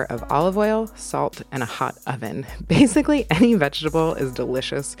power of olive oil, salt, and a hot oven. Basically, any vegetable is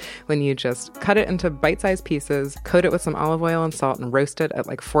delicious when you just cut it into bite-sized pieces, coat it with some olive oil and salt, and roast it at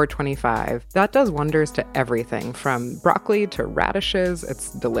like 425. That does wonders to everything from broccoli to radishes.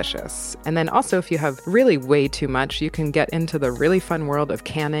 It's delicious. And then also, if you have really way too much, you can get into the really fun world of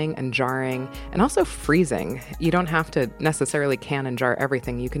canning and jarring and also freezing. You don't have to necessarily can and jar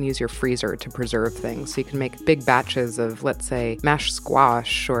everything. You can use your freezer to preserve things. So you can make big batches of, let's say, mashed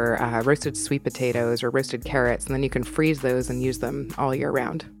squash or roasted sweet potatoes or roasted carrots, and then you can freeze those and use them all year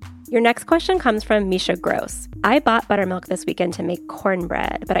round. Your next question comes from Misha Gross. I bought buttermilk this weekend to make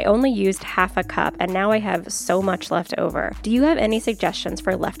cornbread, but I only used half a cup, and now I have so much left over. Do you have any suggestions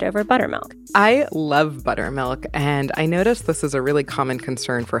for leftover buttermilk? I love buttermilk, and I noticed this is a really common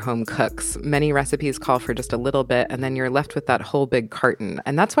concern for home cooks. Many recipes call for just a little bit, and then you're left with that whole big carton.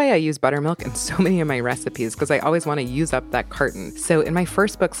 And that's why I use buttermilk in so many of my recipes, because I always want to use up that carton. So in my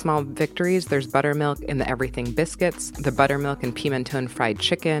first book, Small Victories, there's buttermilk in the Everything Biscuits, the buttermilk and pimenton fried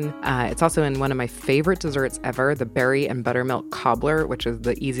chicken. It's also in one of my favorite desserts ever, the berry and buttermilk cobbler, which is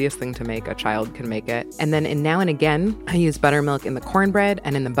the easiest thing to make. A child can make it. And then in Now and Again, I use buttermilk in the cornbread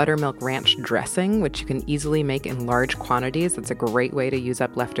and in the buttermilk ranch dressing, which you can easily make in large quantities. It's a great way to use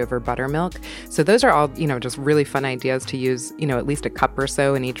up leftover buttermilk. So those are all, just really fun ideas to use, at least a cup or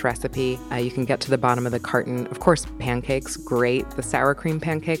so in each recipe. You can get to the bottom of the carton. Of course, pancakes, great. The sour cream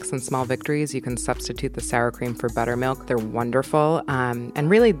pancakes and Small Victories, you can substitute the sour cream for buttermilk. They're wonderful. And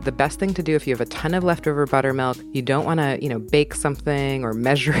really the best thing to do if you have a ton of leftover buttermilk, you don't want to, bake something or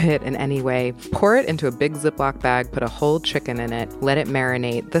measure it in any way. Pour it into a big Ziploc bag, put a whole chicken in it, let it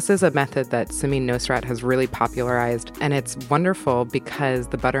marinate. This is a method that Samin Nosrat has really popularized, and it's wonderful because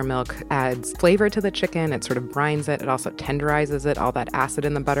the buttermilk adds flavor to the chicken. It sort of brines it. It also tenderizes it. All that acid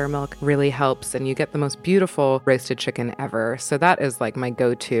in the buttermilk really helps, and you get the most beautiful roasted chicken ever. So that is like my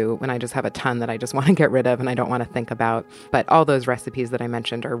go-to when I just have a ton that I just want to get rid of and I don't want to think about. But all those recipes that I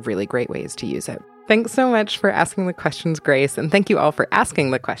mentioned are really great ways to use it. Thanks so much for asking the questions, Grace, and thank you all for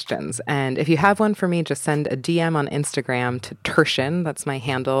asking the questions. And if you have one for me, just send a DM on Instagram to Tertian, that's my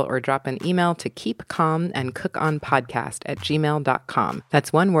handle, or drop an email to keepcalmandcookonpodcast@gmail.com.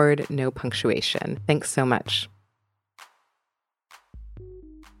 That's one word, no punctuation. Thanks so much.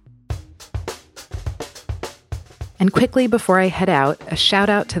 And quickly before I head out, a shout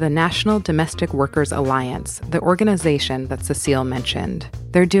out to the National Domestic Workers Alliance, the organization that Cecile mentioned.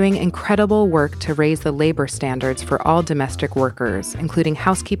 They're doing incredible work to raise the labor standards for all domestic workers, including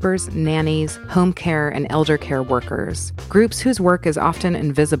housekeepers, nannies, home care, and elder care workers, groups whose work is often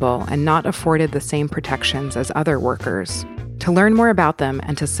invisible and not afforded the same protections as other workers. To learn more about them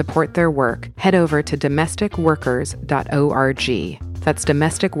and to support their work, head over to domesticworkers.org. That's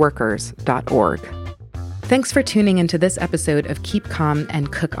domesticworkers.org. Thanks for tuning into this episode of Keep Calm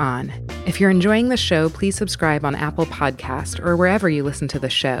and Cook On. If you're enjoying the show, please subscribe on Apple Podcast or wherever you listen to the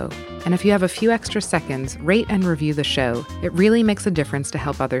show. And if you have a few extra seconds, rate and review the show. It really makes a difference to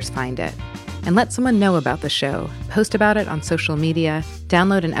help others find it. And let someone know about the show. Post about it on social media,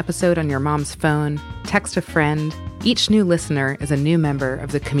 download an episode on your mom's phone, text a friend. Each new listener is a new member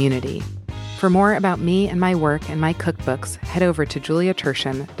of the community. For more about me and my work and my cookbooks, head over to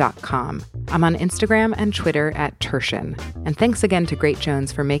juliaturshen.com. I'm on Instagram and Twitter at Turshen. And thanks again to Great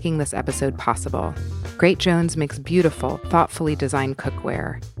Jones for making this episode possible. Great Jones makes beautiful, thoughtfully designed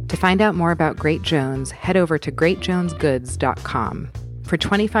cookware. To find out more about Great Jones, head over to greatjonesgoods.com. For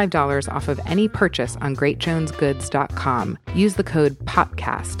 $25 off of any purchase on greatjonesgoods.com, use the code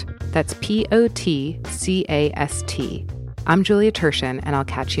POTCAST. That's POTCAST. I'm Julia Turshen, and I'll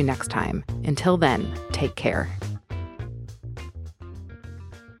catch you next time. Until then, take care.